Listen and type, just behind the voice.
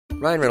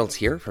Ryan Reynolds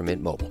here from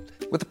Mint Mobile.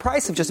 With the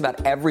price of just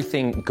about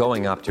everything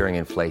going up during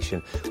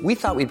inflation, we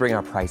thought we'd bring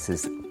our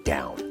prices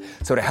down.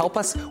 So to help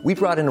us, we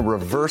brought in a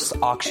reverse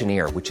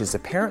auctioneer, which is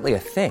apparently a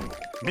thing.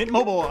 Mint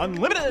Mobile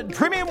Unlimited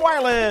Premium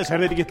Wireless. How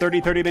to get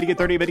 30, 30, bit to get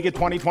 30, bit to get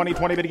 20, 20,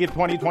 20, bit to get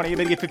 20, 20,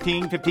 bit to get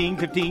 15, 15,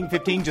 15,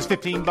 15, just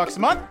 $15 a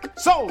month?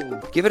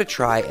 Sold! Give it a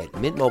try at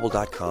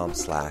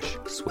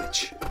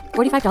mintmobile.com/switch.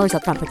 $45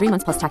 up front for 3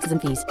 months plus taxes and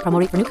fees. Promo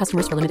rate for new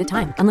customers for limited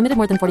time. Unlimited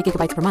more than 40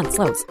 gigabytes per month.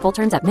 Slows full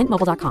terms at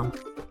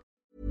mintmobile.com.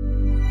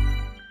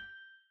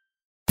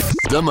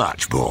 The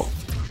Match Ball.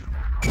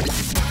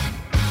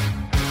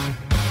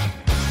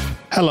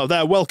 Hello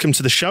there, welcome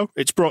to the show.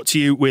 It's brought to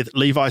you with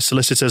Levi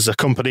Solicitors, a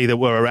company that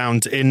were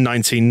around in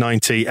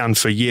 1990 and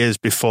for years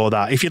before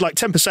that. If you'd like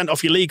 10%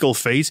 off your legal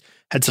fees,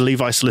 head to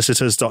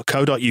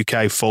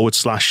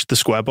levisolicitors.co.uk/the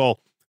square ball.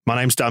 My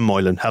name's Dan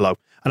Moylan, hello.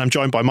 And I'm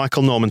joined by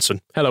Michael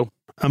Normanson. Hello.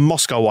 And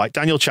Moscow White,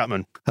 Daniel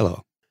Chapman.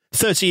 Hello.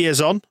 30 years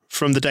on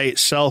from the day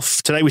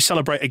itself, today we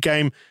celebrate a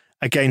game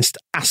against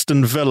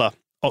Aston Villa,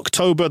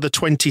 October the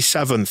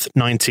 27th,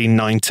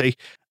 1990,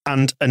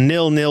 and a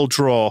 0-0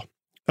 draw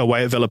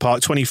away at Villa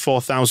Park,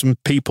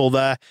 24,000 people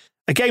there.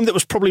 A game that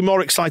was probably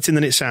more exciting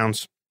than it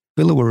sounds.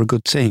 Villa were a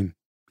good team.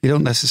 You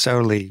don't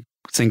necessarily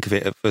think of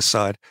it at first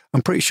sight.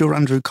 I'm pretty sure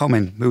Andrew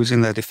Comyn, who was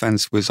in their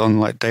defence, was on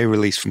like day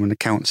release from an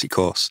accountancy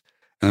course.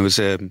 And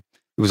there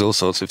was all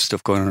sorts of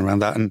stuff going on around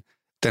that. And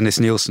Dennis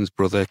Nielsen's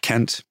brother,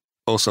 Kent,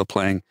 also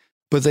playing.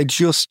 But they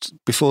just,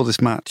 before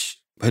this match,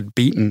 had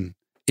beaten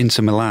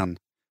Inter Milan,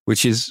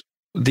 which is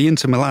the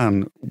Inter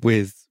Milan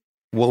with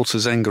Walter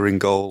Zenga in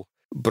goal,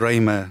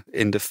 Bremer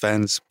in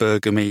defence,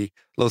 Bergami,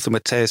 Lothar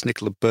Matthäus,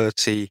 Nicola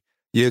Berti,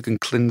 Jurgen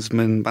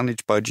Klinsmann,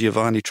 managed by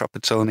Giovanni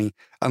Trapattoni,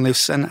 and they've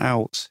sent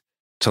out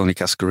Tony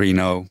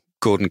Cascarino,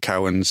 Gordon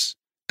Cowans,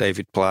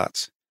 David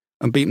Platt,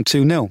 and beat them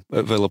 2-0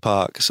 at Villa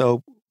Park.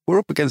 So we're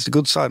up against a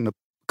good side and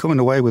coming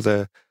away with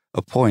a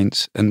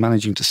point and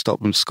managing to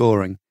stop them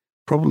scoring.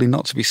 Probably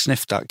not to be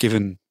sniffed at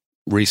given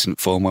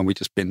recent form when we've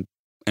just been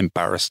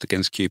embarrassed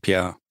against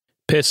QPR.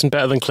 Pearson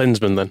better than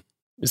Klinsmann then?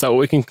 Is that what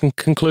we can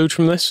conclude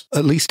from this?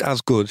 At least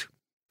as good,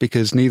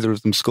 because neither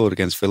of them scored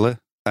against Villa.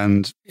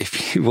 And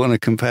if you want to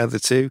compare the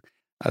two,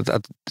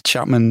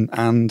 Chapman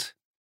and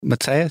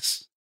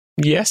Matthäus?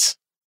 Yes.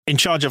 In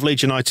charge of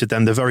Leeds United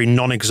then, the very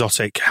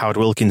non-exotic Howard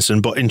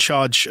Wilkinson, but in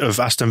charge of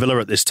Aston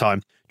Villa at this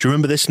time. Do you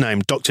remember this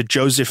name? Dr.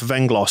 Joseph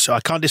Venglos. I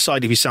can't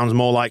decide if he sounds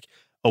more like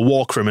a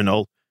war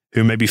criminal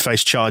who maybe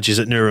faced charges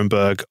at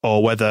Nuremberg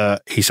or whether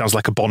he sounds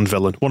like a Bond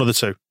villain. One of the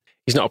two.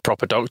 He's not a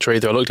proper doctor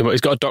either. I looked him up.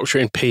 He's got a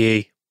doctorate in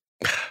PE.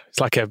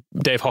 It's like a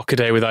Dave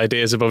Hockaday with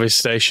ideas above his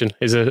station.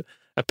 He's a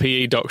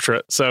PE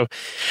doctorate. So,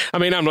 I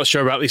mean, I'm not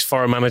sure about these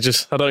foreign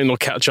managers. I don't think they'll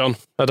catch on.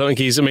 I don't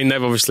think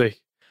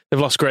they've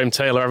lost Graham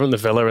Taylor, haven't they,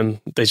 Villa, and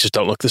they just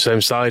don't look the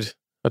same side.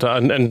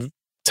 And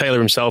Taylor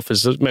himself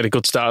has made a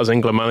good start as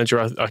England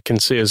manager. I can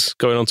see us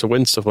going on to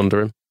win stuff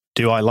under him.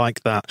 Do I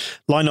like that?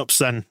 Lineups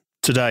then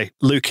today.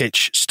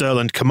 Lukic,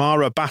 Sterland,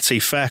 Kamara, Batty,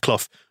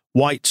 Fairclough,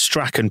 White,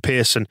 Strachan,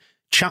 Pearson,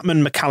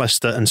 Chapman,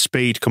 McAllister and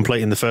Speed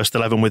completing the first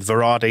 11 with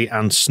Verratti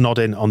and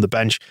Snodin on the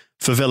bench.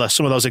 For Villa,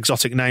 some of those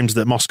exotic names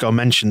that Moscow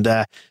mentioned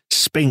there.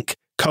 Spink,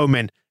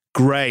 Comin,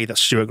 Gray,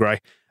 that's Stuart Gray,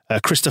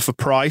 Christopher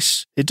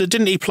Price.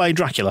 Didn't he play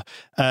Dracula?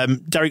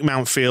 Derek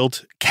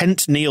Mountfield,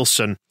 Kent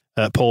Nielsen,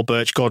 Paul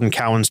Birch, Gordon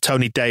Cowans,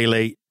 Tony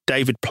Daly,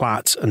 David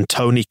Platt and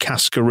Tony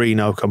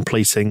Cascarino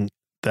completing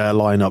their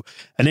lineup.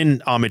 And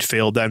in our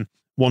midfield then,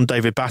 one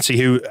David Batty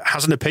who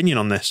has an opinion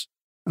on this.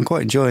 I'm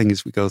quite enjoying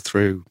as we go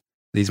through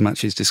these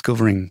matches,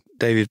 discovering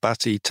David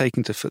Batty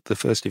taken to the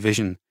First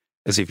Division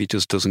as if he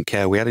just doesn't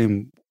care. We had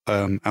him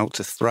out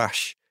to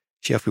thrash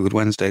Sheffield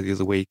Wednesday the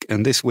other week.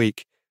 And this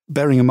week,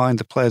 bearing in mind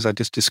the players I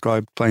just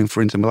described playing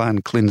for Inter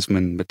Milan,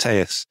 Klinsmann,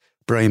 Matthäus,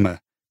 Bremer,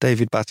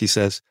 David Batty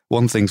says,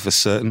 one thing's for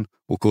certain,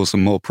 will cause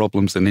them more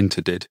problems than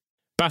Inter did.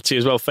 Batty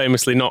as well,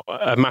 famously not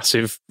a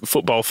massive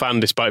football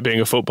fan despite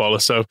being a footballer.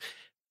 So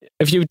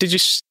did you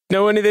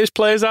know any of those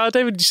players are,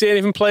 David? Did you see any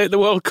of them play at the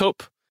World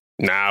Cup?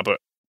 Nah, but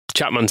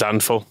Chapman's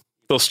handful.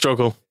 They'll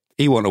struggle.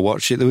 He want to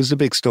watch it. There was a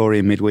big story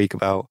in midweek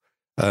about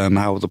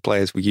how the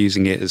players were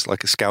using it as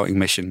like a scouting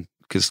mission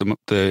because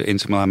the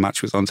Inter Milan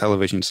match was on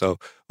television. So,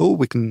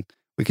 we can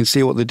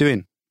see what they're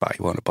doing. But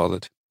he wasn't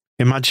bothered.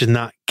 Imagine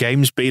that,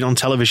 games being on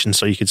television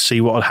so you could see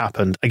what had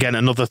happened. Again,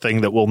 another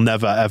thing that will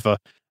never, ever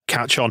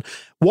catch on.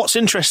 What's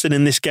interesting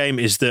in this game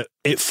is that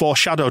it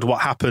foreshadowed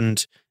what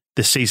happened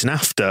the season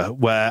after,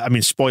 where, I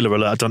mean, spoiler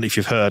alert, I don't know if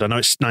you've heard, I know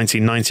it's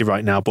 1990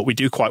 right now, but we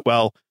do quite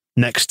well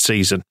next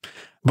season.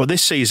 But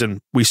this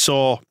season, we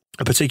saw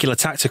a particular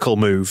tactical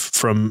move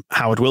from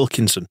Howard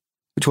Wilkinson.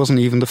 Which wasn't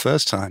even the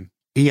first time.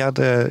 He had,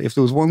 if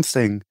there was one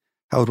thing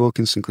Howard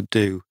Wilkinson could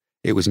do,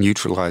 it was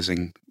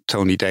neutralising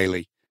Tony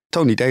Daly.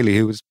 Tony Daly,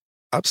 who was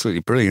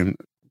absolutely brilliant,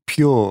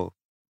 pure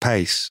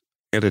pace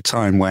at a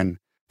time when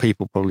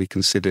people probably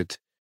considered,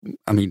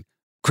 I mean,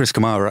 Chris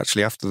Kamara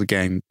actually after the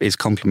game is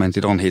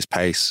complimented on his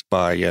pace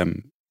by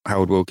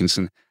Howard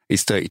Wilkinson.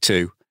 He's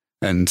 32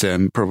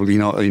 and probably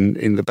not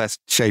in the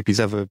best shape he's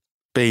ever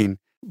been.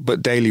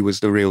 But Daly was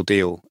the real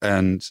deal.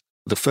 And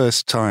the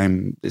first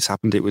time this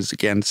happened, it was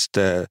against,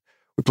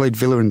 we played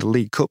Villa in the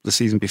League Cup the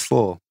season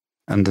before,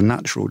 and the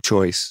natural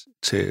choice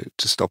to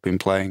stop him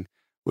playing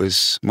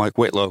was Mike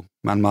Whitlow,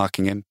 man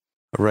marking him,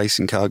 a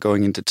racing car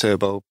going into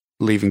turbo,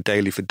 leaving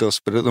Daly for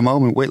dust. But at the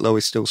moment, Whitlow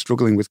is still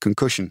struggling with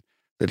concussion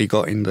that he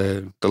got in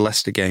the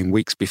Leicester game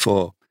weeks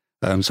before,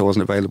 so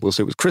wasn't available.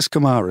 So it was Chris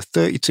Kamara,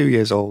 32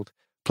 years old,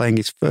 playing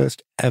his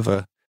first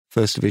ever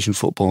First Division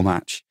football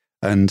match.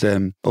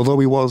 And although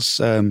he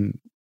was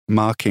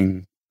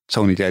marking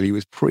Tony Daly, he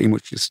was pretty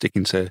much just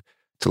sticking to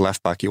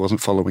left back. He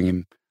wasn't following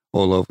him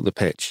all over the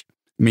pitch.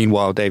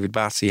 Meanwhile, David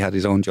Batty had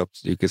his own job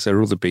to do, because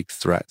their other big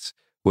threat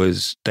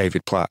was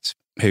David Platt,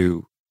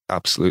 who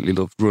absolutely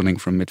loved running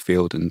from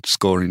midfield and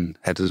scoring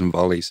headers and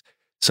volleys.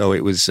 So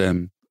it was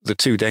the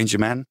two danger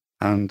men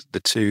and the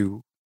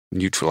two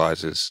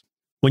neutralisers.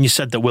 When you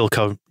said that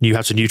Wilco knew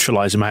how to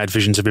neutralise him, I had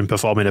visions of him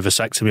performing a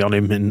vasectomy on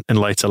him in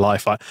later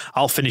life.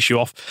 I'll finish you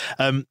off.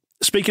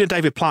 Speaking of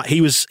David Platt,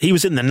 he was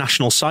in the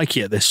national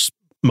psyche at this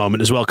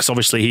moment as well, because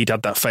obviously he'd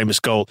had that famous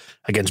goal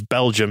against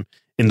Belgium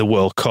in the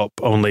World Cup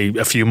only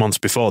a few months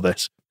before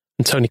this.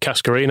 And Tony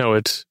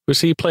Cascarino,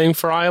 was he playing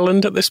for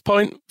Ireland at this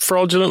point,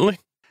 fraudulently?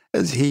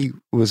 As he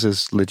was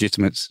as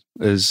legitimate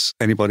as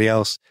anybody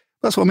else.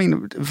 That's what I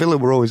mean. Villa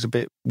were always a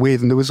bit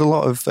weird, and there was a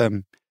lot of,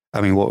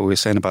 what we were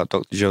saying about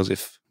Dr.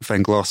 Joseph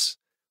Venglos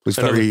was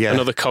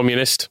another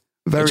communist.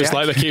 Just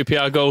like the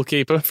QPR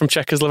goalkeeper from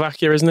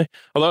Czechoslovakia, isn't he?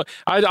 Although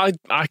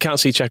I can't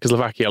see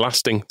Czechoslovakia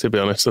lasting, to be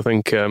honest. I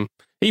think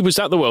he was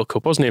at the World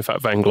Cup, wasn't he? In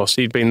fact, Venglos,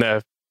 he'd been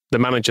there, the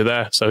manager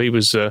there, so he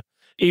was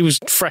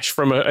fresh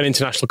from an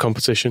international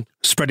competition.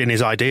 Spreading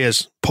his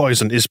ideas.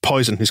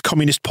 His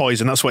communist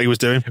poison, that's what he was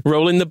doing.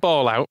 Rolling the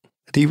ball out.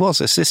 He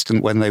was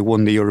assistant when they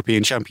won the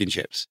European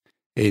Championships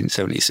in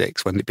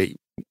 76, when they beat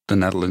the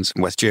Netherlands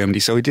and West Germany.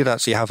 So he did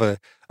actually have a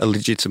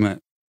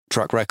legitimate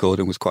track record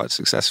and was quite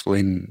successful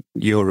in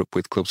Europe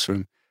with clubs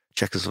from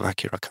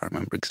Czechoslovakia. I can't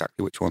remember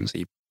exactly which ones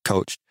he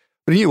coached.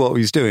 But he knew what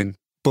he was doing,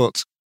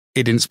 but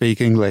he didn't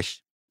speak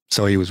English,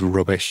 so he was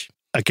rubbish.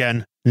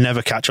 Again,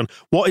 never catch on.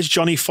 What is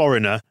Johnny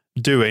Foreigner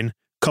doing,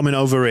 coming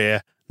over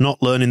here,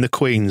 not learning the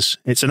Queens?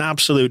 It's an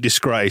absolute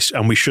disgrace,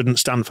 and we shouldn't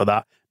stand for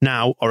that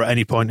now or at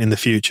any point in the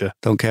future.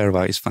 Don't care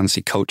about his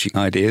fancy coaching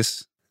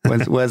ideas.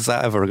 Where's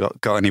that ever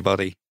got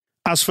anybody?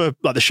 As for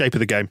the shape of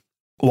the game,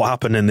 what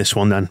happened in this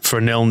one then? For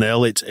a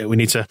 0-0, we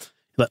need to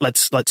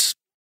let's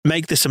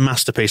make this a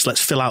masterpiece.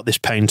 Let's fill out this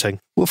painting.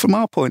 Well, from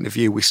our point of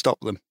view, we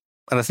stopped them,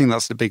 and I think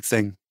that's the big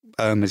thing.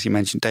 As you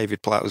mentioned,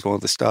 David Platt was one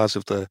of the stars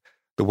of the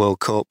World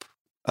Cup,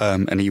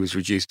 and he was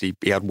reduced. He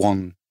had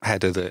one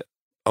header that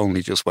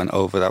only just went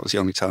over. That was the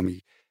only time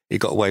he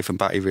got away from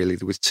Batty, really.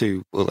 There was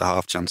two other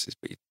half chances,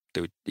 but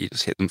he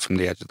just hit them from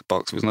the edge of the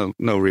box. There was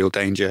no real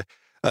danger.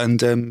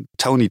 And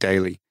Tony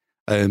Daly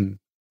didn't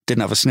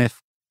have a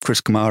sniff.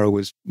 Chris Kamara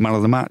was man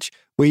of the match.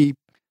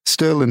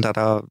 Sterling had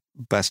our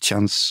best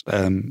chance,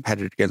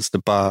 headed against the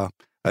bar,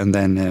 and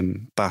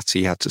then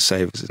Batty had to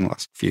save us in the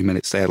last few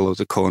minutes. They had loads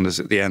of corners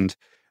at the end.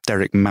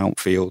 Derek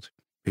Mountfield,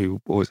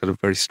 who always had a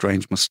very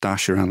strange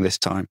moustache around this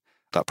time,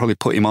 that probably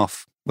put him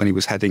off when he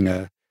was heading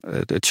a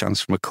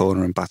chance from a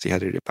corner, and Batty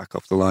headed it back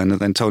off the line. And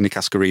then Tony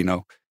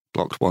Cascarino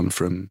blocked one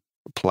from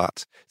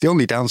Platt. The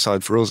only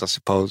downside for us, I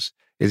suppose,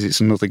 is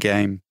it's another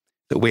game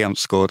that we haven't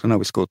scored. I know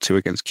we scored 2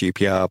 against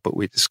QPR, but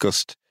we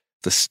discussed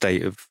the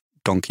state of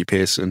Donkey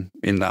Pearson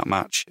in that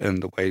match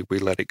and the way we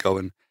let it go.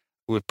 And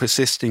we're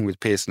persisting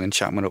with Pearson and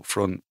Chapman up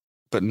front,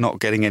 but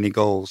not getting any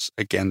goals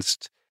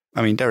against...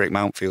 Derek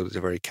Mountfield is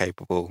a very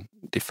capable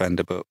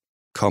defender, but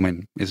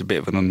Comin is a bit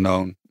of an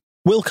unknown.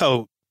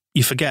 Wilco,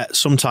 you forget,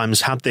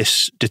 sometimes had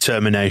this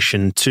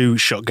determination to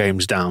shut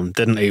games down,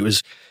 didn't he? It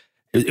was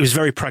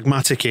very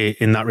pragmatic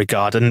in that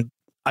regard. And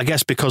I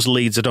guess because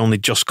Leeds had only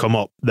just come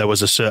up, there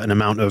was a certain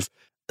amount of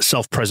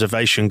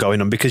self-preservation going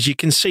on, because you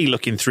can see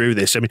looking through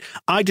this.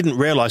 I didn't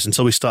realise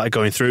until we started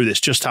going through this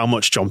just how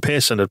much John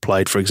Pearson had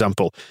played, for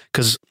example,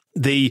 because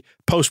the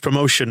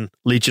post-promotion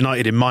Leeds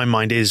United in my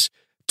mind is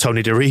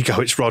Tony DeRigo,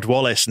 it's Rod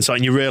Wallace.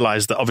 And you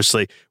realise that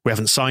obviously we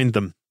haven't signed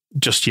them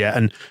just yet.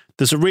 And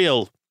there's a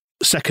real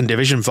second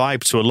division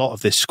vibe to a lot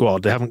of this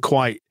squad. They haven't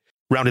quite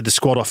rounded the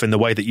squad off in the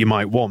way that you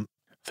might want.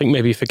 I think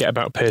maybe you forget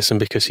about Pearson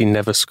because he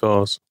never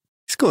scores.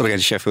 He scored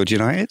against Sheffield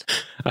United.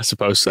 I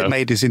suppose so. It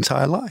made his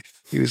entire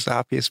life. He was the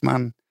happiest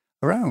man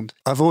around.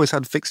 I've always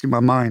had fixed in my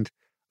mind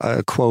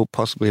a quote,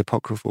 possibly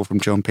apocryphal, from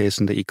John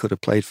Pearson that he could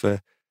have played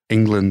for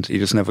England. He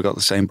just never got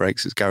the same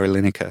breaks as Gary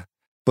Lineker.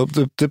 But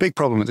the big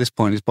problem at this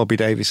point is Bobby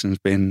Davison's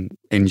been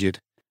injured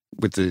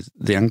with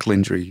the ankle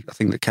injury, I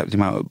think, that kept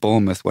him out at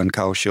Bournemouth when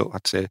Carl Schutt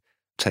had to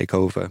take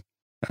over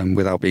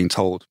without being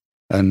told.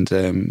 And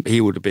he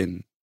would have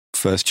been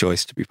first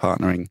choice to be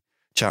partnering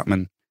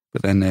Chapman.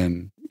 But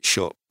then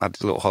Schutt had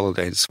a little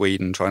holiday in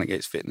Sweden trying to get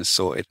his fitness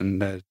sorted.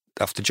 And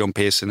after John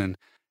Pearson and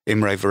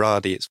Imre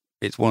Varadi,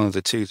 it's one of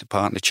the two to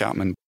partner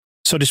Chapman.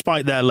 So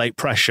despite their late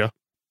pressure,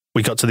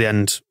 we got to the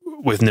end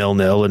with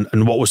 0-0.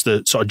 And what was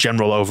the sort of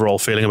general overall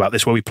feeling about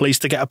this? Were we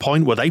pleased to get a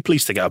point? Were they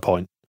pleased to get a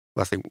point?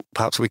 I think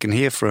perhaps we can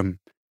hear from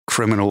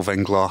criminal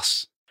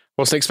Venglos.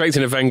 Wasn't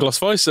expecting a Venglos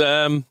voice.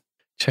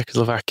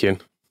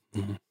 Czechoslovakian.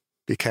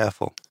 Be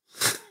careful.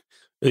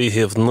 I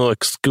have no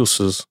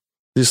excuses.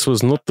 This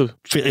was not the...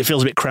 It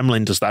feels a bit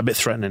Kremlin, does that? A bit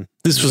threatening.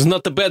 This was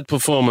not a bad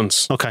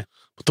performance. Okay.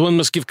 But one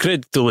must give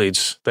credit to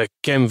Leeds. They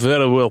came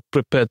very well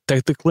prepared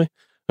tactically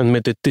and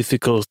made it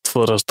difficult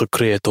for us to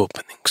create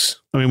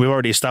openings. I mean, we've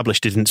already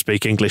established he didn't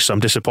speak English, so I'm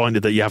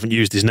disappointed that you haven't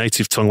used his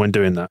native tongue when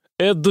doing that.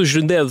 And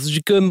doing the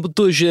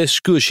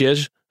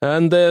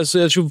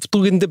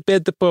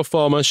better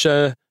performance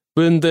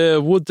when the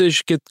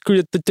Woodish get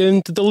created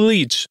into the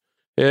Leeds.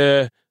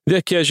 They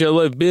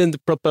can been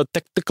proper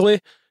tactically,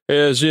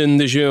 as in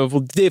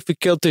the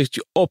difficult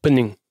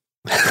opening.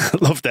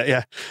 Loved it,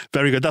 yeah.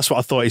 Very good. That's what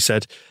I thought he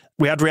said.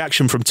 We had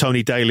reaction from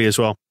Tony Daly as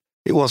well.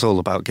 It was all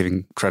about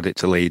giving credit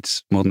to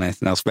Leeds more than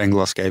anything else.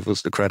 Venglos gave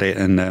us the credit,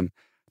 and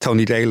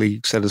Tony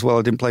Daly said as well,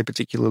 I didn't play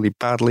particularly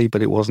badly,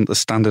 but it wasn't the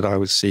standard I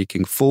was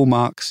seeking. Full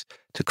marks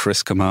to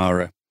Chris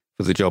Kamara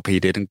for the job he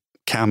did. And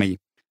Cammy,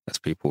 as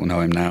people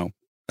know him now,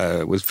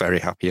 was very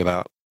happy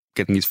about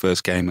getting his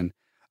first game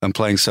and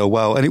playing so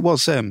well. And it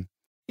was,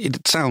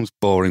 it sounds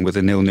boring with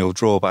a 0-0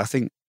 draw, but I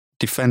think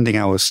defending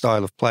our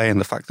style of play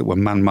and the fact that we're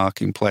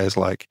man-marking players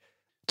like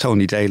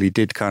Tony Daly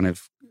did kind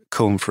of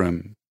come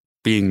from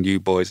being new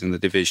boys in the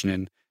division.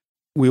 And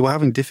we were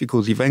having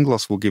difficulty.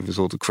 Venglos will give us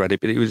all the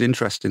credit, but it was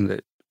interesting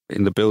that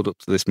in the build-up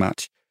to this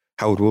match,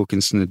 Howard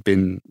Wilkinson had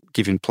been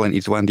giving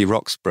plenty to Andy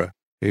Roxburgh,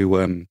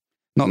 who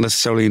not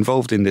necessarily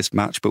involved in this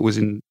match, but was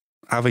in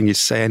having his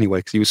say anyway,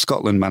 because he was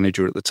Scotland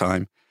manager at the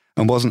time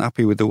and wasn't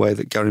happy with the way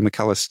that Gary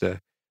McAllister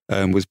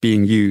was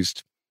being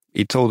used.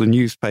 He told a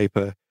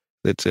newspaper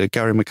that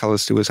Gary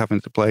McAllister was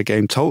having to play a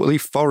game totally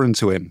foreign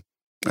to him,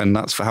 and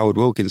that's for Howard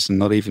Wilkinson,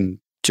 not even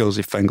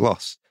Joseph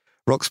Venglos.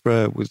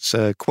 Roxburgh was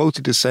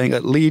quoted as saying,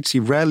 at Leeds, he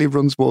rarely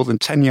runs more than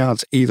 10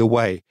 yards either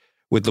way,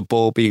 with the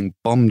ball being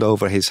bombed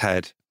over his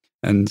head.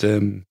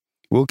 And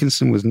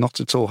Wilkinson was not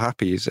at all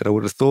happy. He said, I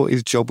would have thought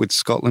his job with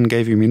Scotland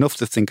gave him enough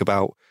to think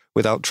about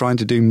without trying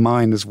to do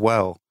mine as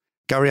well.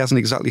 Gary hasn't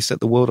exactly set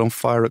the world on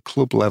fire at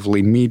club level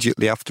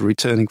immediately after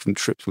returning from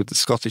trips with the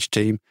Scottish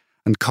team,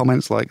 and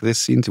comments like this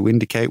seem to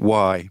indicate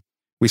why.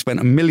 We spent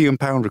 £1 million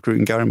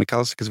recruiting Gary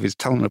McAllister because of his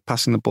talent of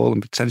passing the ball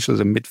and potential as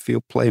a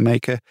midfield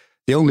playmaker.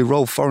 The only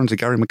role foreign to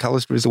Gary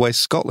McAllister is the way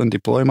Scotland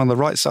deploy him on the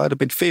right side of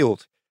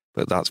midfield.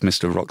 But that's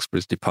Mr.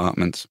 Roxburgh's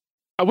department.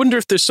 I wonder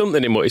if there's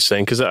something in what he's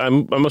saying, because I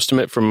must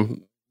admit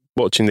from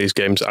watching these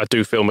games, I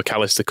do feel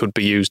McAllister could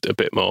be used a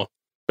bit more.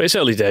 But it's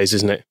early days,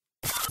 isn't it?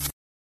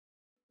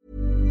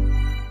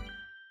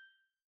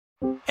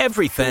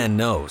 Every fan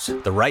knows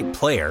the right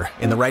player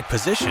in the right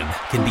position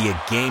can be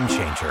a game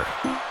changer.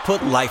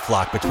 Put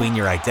LifeLock between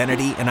your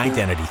identity and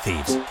identity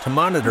thieves to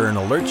monitor and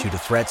alert you to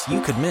threats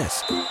you could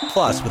miss.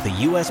 Plus, with a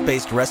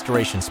U.S.-based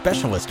restoration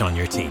specialist on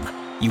your team,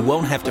 you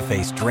won't have to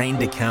face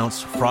drained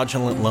accounts,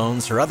 fraudulent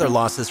loans, or other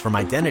losses from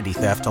identity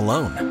theft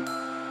alone.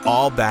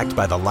 All backed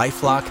by the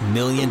LifeLock $1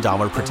 Million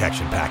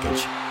Protection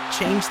Package.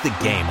 Change the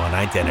game on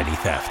identity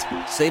theft.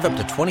 Save up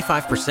to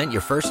 25%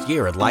 your first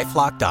year at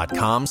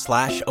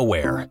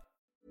LifeLock.com/aware.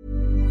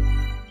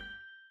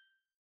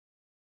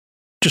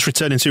 Just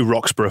returning to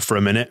Roxburgh for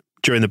a minute.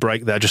 During the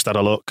break there, just had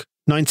a look.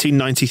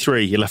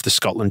 1993, he left the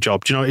Scotland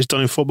job. Do you know what he's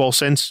done in football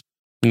since?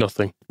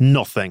 Nothing.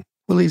 Nothing.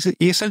 Well, he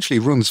essentially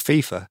runs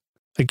FIFA.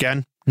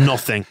 Again,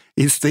 nothing.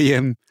 He's the,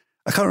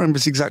 I can't remember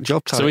his exact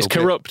job title. So he's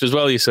corrupt as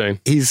well, you're saying?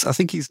 I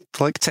think he's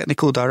like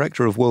technical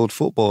director of world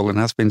football and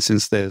has been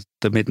since the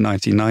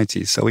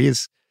mid-1990s. So he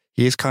is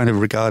kind of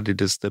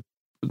regarded as the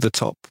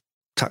top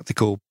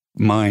tactical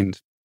mind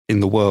in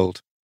the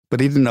world. But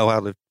he didn't know how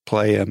to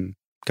play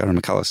Gary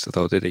McAllister,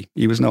 though, did he?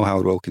 He was no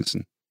Howard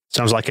Wilkinson.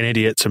 Sounds like an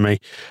idiot to me.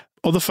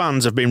 Other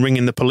fans have been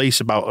ringing the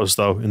police about us,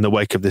 though, in the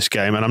wake of this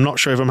game, and I'm not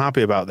sure if I'm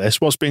happy about this.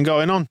 What's been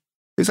going on?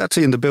 It was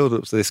actually in the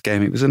build-up to this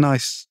game. It was a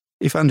nice...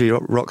 If Andrew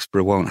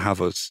Roxburgh won't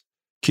have us,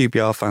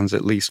 QPR fans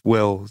at least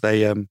will.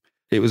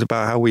 It was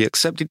about how we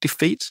accepted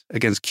defeat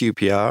against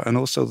QPR and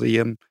also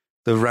the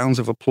rounds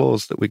of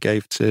applause that we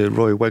gave to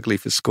Roy Wegley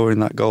for scoring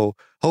that goal.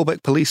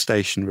 Holbeck Police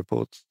Station,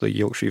 reports the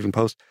Yorkshire Evening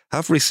Post,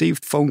 have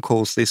received phone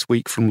calls this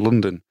week from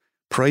London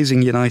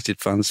praising United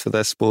fans for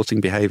their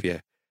sporting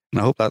behaviour. And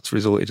I hope that's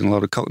resulted in a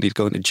lot of Cockneys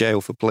going to jail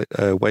for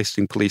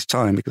wasting police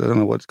time, because I don't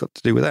know what it's got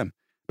to do with them.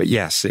 But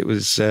yes, it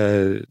was.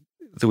 There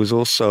was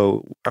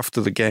also,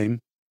 after the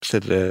game,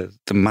 said the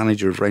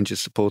manager of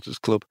Rangers Supporters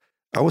Club,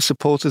 our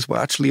supporters were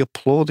actually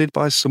applauded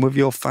by some of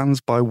your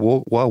fans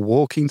while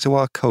walking to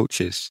our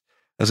coaches.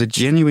 As a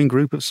genuine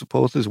group of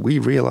supporters, we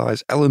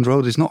realise Elland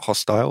Road is not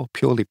hostile,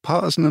 purely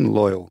partisan and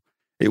loyal.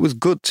 It was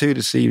good, too,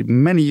 to see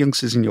many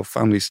youngsters in your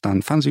family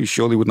stand, fans who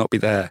surely would not be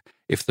there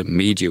if the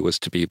media was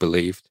to be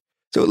believed.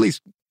 So at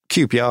least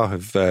QPR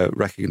have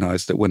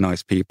recognised that we're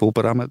nice people,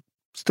 but I'm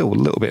still a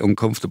little bit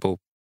uncomfortable.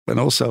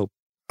 And also,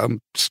 I'm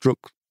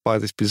struck by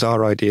this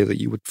bizarre idea that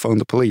you would phone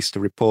the police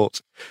to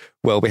report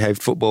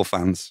well-behaved football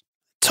fans.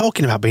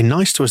 Talking about being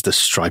nice to us, the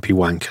stripy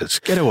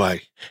wankers. Get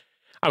away.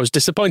 I was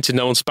disappointed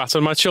no one spat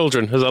on my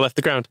children as I left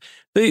the ground.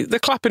 The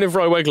clapping of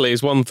Roy Wegley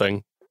is one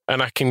thing,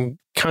 and I can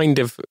kind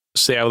of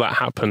see how that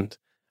happened.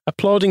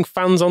 applauding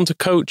fans onto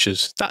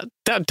coaches. That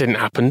didn't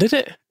happen, did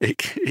it?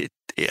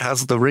 It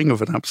has the ring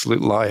of an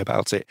absolute lie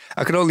about it.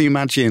 I can only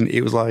imagine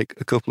it was like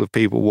a couple of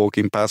people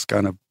walking past,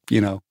 kind of,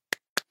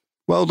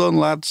 well done,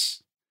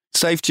 lads.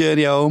 Safe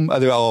journey home.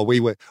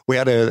 We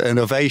had an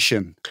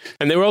ovation,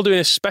 and they were all doing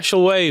a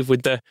special wave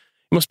with the.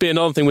 It must be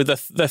another thing with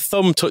their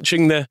thumb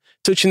touching the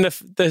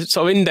sort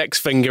of index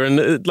finger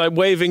and like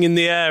waving in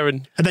the air,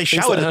 and they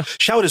showered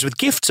us with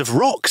gifts of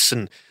rocks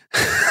and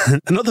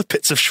and other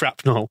bits of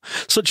shrapnel.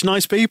 Such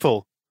nice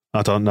people.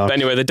 I don't know. But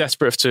anyway, they're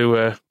desperate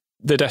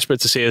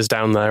to see us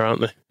down there,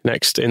 aren't they?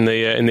 Next in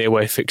the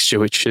away fixture,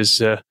 which is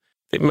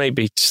it may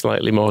be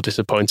slightly more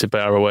disappointed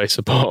by our away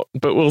support,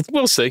 but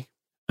we'll see.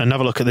 And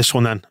have a look at this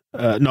one then.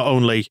 Not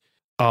only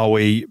are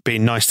we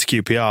being nice to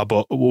QPR,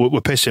 but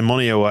we're pissing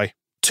money away.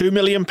 £2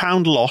 million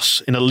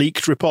loss in a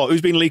leaked report.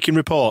 Who's been leaking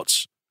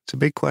reports? It's a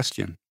big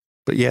question.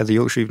 But yeah, the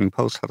Yorkshire Evening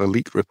Post had a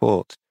leaked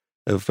report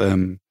of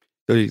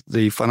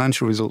the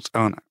financial results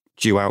aren't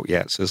due out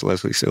yet, as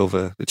Leslie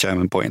Silver, the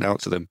chairman, pointed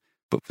out to them.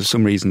 But for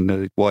some reason,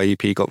 the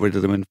YEP got rid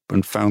of them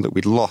and found that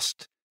we'd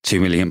lost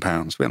 £2 million.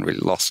 We hadn't really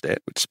lost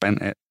it. We'd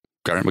spent it.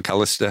 Gary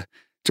McAllister,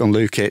 John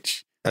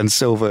Lukic. And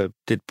Silver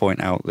did point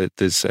out that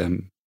there's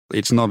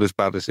it's not as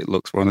bad as it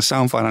looks. We're on a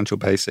sound financial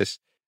basis.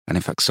 And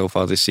in fact, so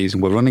far this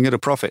season, we're running at a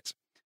profit.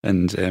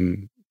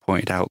 And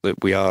pointed out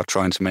that we are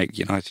trying to make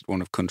United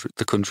one of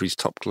the country's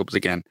top clubs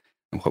again.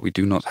 And what we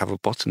do not have a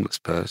bottomless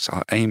purse.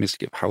 Our aim is to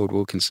give Howard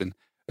Wilkinson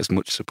as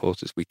much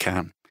support as we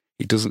can.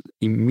 He doesn't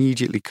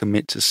immediately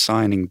commit to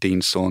signing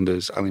Dean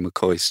Saunders, Ali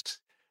McCoist,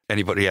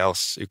 anybody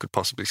else who could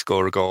possibly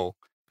score a goal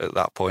at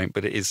that point,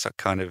 but it is that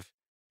kind of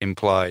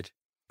implied.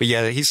 But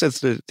yeah, he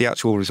says that the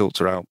actual results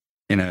are out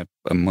in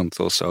a month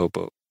or so,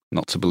 but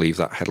not to believe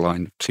that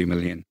headline of 2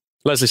 million.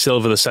 Leslie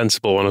Silver, the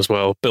sensible one as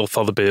well. Bill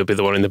Fotherby will be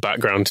the one in the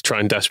background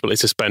trying desperately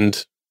to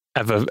spend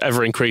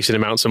ever increasing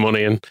amounts of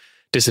money and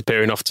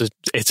disappearing off to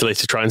Italy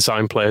to try and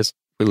sign players.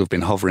 We'll have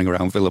been hovering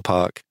around Villa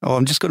Park. Oh,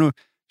 I'm just going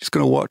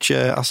to watch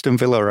Aston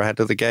Villa ahead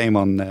of the game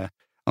on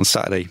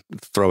Saturday,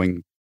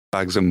 throwing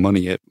bags of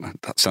money at.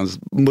 That sounds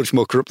much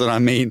more corrupt than I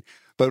mean,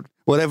 but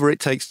whatever it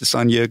takes to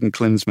sign Jurgen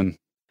Klinsmann.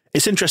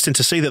 It's interesting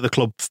to see that the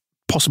club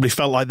possibly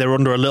felt like they're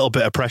under a little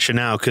bit of pressure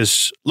now,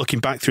 because looking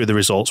back through the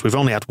results, we've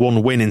only had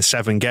one win in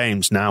 7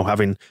 games now,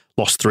 having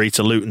lost 3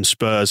 to Luton,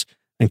 Spurs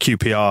and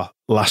QPR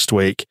last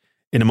week.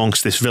 In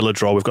amongst this Villa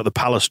draw, we've got the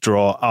Palace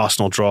draw,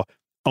 Arsenal draw,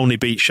 only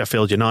beat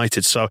Sheffield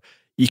United. So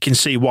you can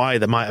see why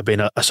there might have been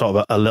a sort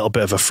of a little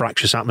bit of a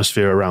fractious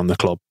atmosphere around the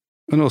club.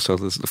 And also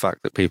there's the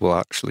fact that people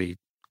actually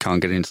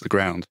can't get into the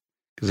ground,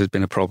 because there's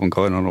been a problem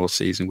going on all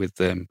season with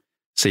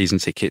season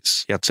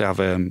tickets. You had to have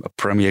a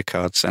Premier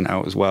card sent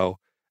out as well.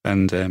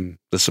 And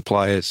the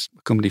suppliers,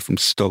 a company from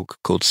Stoke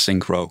called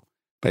Synchro,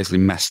 basically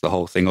messed the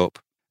whole thing up.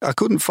 I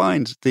couldn't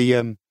find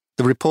the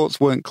reports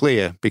weren't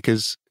clear,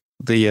 because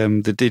the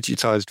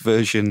digitised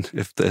version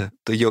of the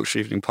Yorkshire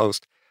Evening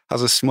Post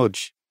has a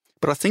smudge.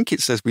 But I think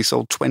it says we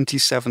sold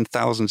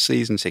 27,000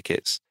 season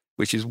tickets,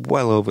 which is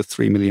well over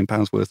 £3 million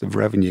worth of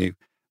revenue.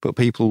 But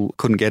people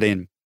couldn't get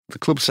in. The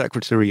club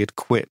secretary had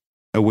quit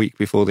a week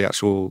before the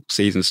actual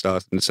season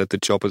started and said the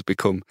job has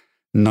become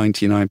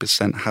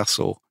 99%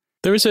 hassle.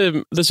 There's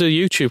a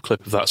YouTube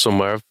clip of that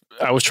somewhere.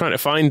 I was trying to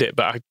find it,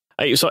 but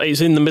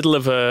it's in the middle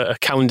of a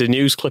calendar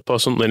news clip or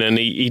something, and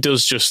he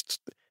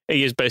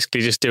is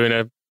basically just doing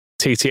a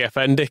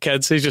TTFN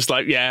dickheads. He's just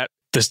like, yeah,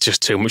 there's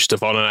just too much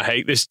stuff on and I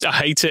hate this. I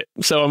hate it,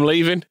 so I'm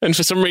leaving. And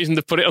for some reason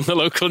they put it on the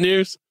local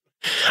news.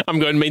 I'm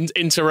going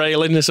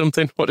interrailing or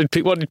something. What did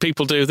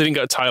people do? They didn't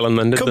go to Thailand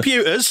then, did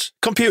they?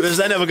 Computers,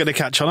 they're never going to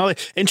catch on, are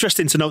they?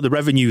 Interesting to note the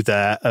revenue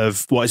there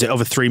of, what is it,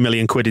 over £3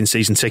 million in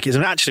season tickets.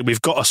 And actually,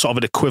 we've got a sort of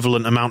an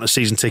equivalent amount of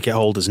season ticket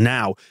holders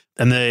now.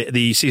 And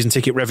the season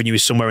ticket revenue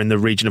is somewhere in the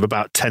region of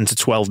about 10 to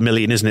 12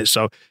 million, isn't it?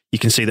 So you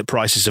can see that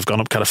prices have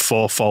gone up kind of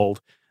fourfold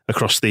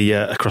across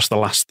the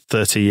last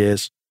 30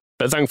 years.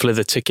 But thankfully,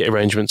 the ticket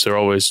arrangements are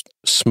always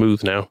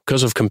smooth now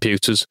because of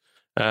computers.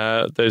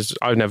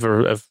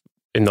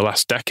 In the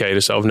last decade or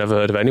so, I've never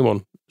heard of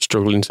anyone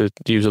struggling to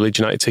use a Leeds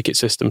United ticket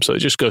system. So it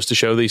just goes to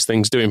show these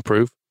things do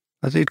improve.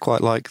 I did quite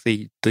like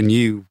the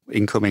new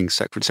incoming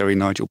secretary,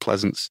 Nigel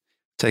Pleasance,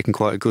 taking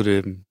quite a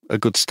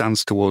good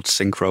stance towards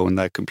Synchro and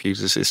their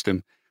computer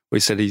system, where he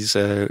said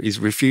he's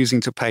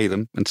refusing to pay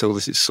them until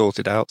this is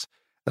sorted out.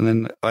 And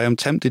then, I am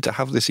tempted to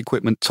have this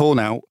equipment torn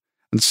out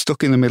and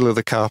stuck in the middle of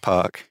the car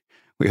park.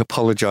 We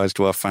apologise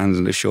to our fans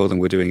and assure them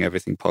we're doing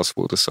everything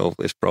possible to solve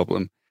this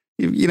problem.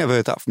 You never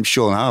heard that from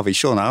Sean Harvey.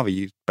 Sean Harvey,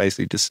 you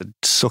basically just said,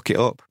 suck it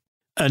up.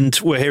 And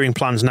we're hearing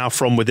plans now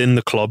from within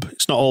the club.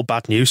 It's not all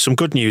bad news. Some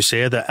good news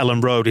here that Ellen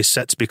Road is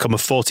set to become a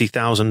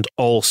 40,000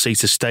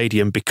 all-seater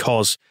stadium,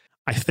 because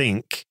I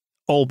think,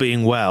 all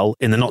being well,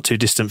 in the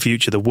not-too-distant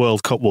future, the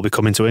World Cup will be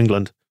coming to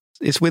England.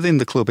 It's within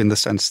the club in the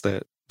sense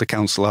that the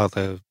council are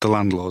the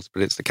landlords,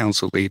 but it's the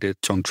council leader,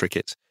 John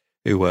Trickett,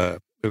 who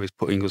is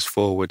putting us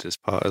forward as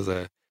part of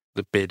the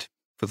bid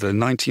for the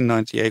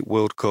 1998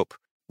 World Cup,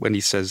 when he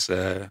says,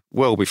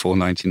 well before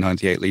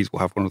 1998, Leeds will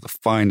have one of the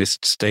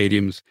finest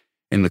stadiums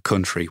in the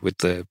country, with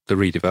the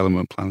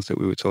redevelopment plans that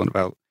we were talking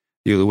about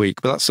the other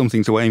week. But that's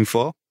something to aim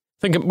for.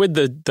 I think with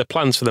the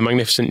plans for the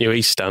magnificent new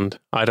East Stand,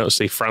 I don't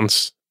see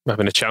France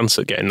having a chance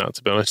at getting that,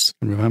 to be honest.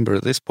 And remember,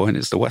 at this point,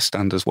 it's the West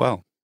Stand as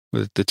well.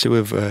 The two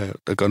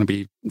are going to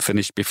be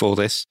finished before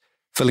this,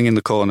 filling in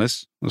the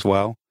corners as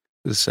well.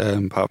 As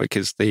part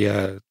because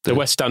the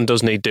West Stand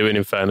does need doing.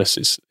 In fairness,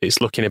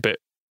 it's looking a bit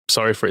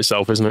sorry for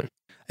itself, isn't it?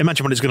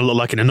 Imagine what it's going to look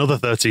like in another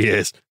 30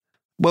 years.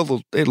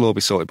 Well, it'll all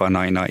be sorted by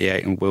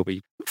 1998 and will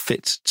be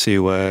fit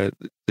to.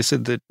 They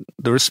said that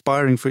they're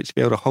aspiring for it to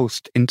be able to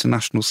host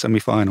international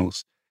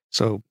semi-finals.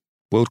 So,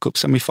 World Cup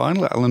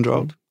semi-final at Elland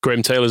Road.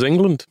 Graham Taylor's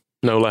England,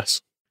 no less.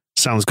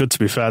 Sounds good, to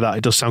be fair. That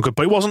it does sound good,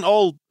 but it wasn't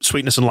all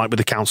sweetness and light with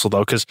the council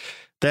though, because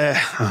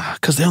they're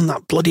on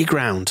that bloody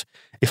ground.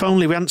 If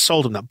only we hadn't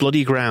sold them that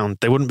bloody ground,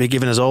 they wouldn't be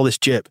giving us all this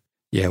jip.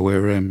 Yeah,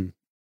 we're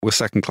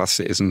second-class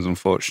citizens,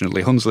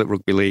 unfortunately. Hunslet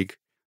Rugby League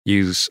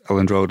use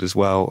Elland Road as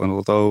well, and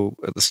although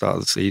at the start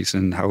of the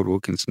season, Howard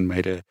Wilkinson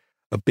made a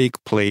big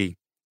plea.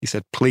 He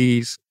said,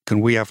 "Please, can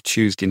we have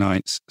Tuesday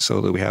nights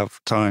so that we have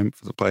time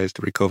for the players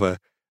to recover?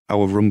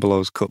 Our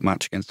Rumbelows Cup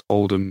match against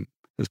Oldham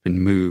has been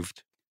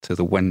moved to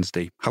the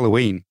Wednesday,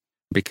 Halloween,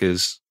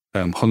 because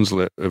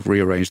Hunslet have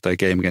rearranged their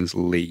game against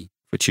Lee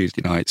for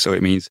Tuesday night. So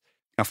it means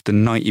after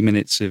 90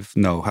 minutes of,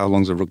 how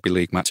long's a rugby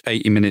league match?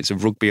 80 minutes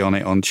of rugby on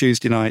it on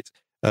Tuesday night.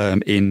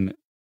 In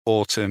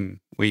autumn,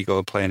 we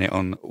go playing it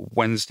on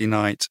Wednesday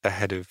night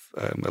ahead of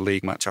a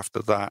league match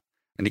after that.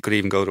 And it could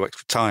even go to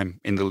extra time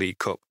in the League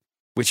Cup,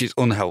 which is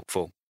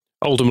unhelpful.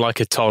 Oldham like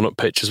a torn-up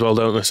pitch as well,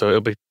 don't they? So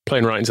it'll be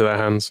playing right into their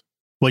hands.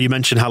 Well, you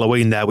mentioned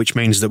Halloween there, which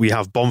means that we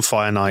have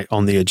Bonfire Night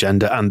on the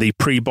agenda, and the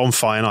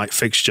pre-Bonfire Night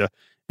fixture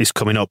is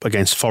coming up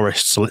against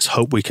Forest, so let's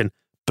hope we can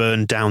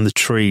burn down the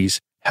trees.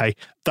 Hey,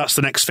 that's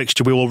the next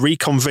fixture. We will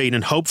reconvene,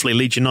 and hopefully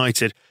Leeds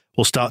United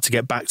will start to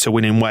get back to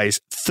winning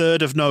ways.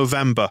 3rd of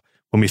November,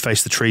 when we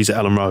face the trees at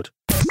Elland Road.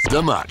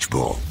 The Match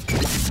Ball.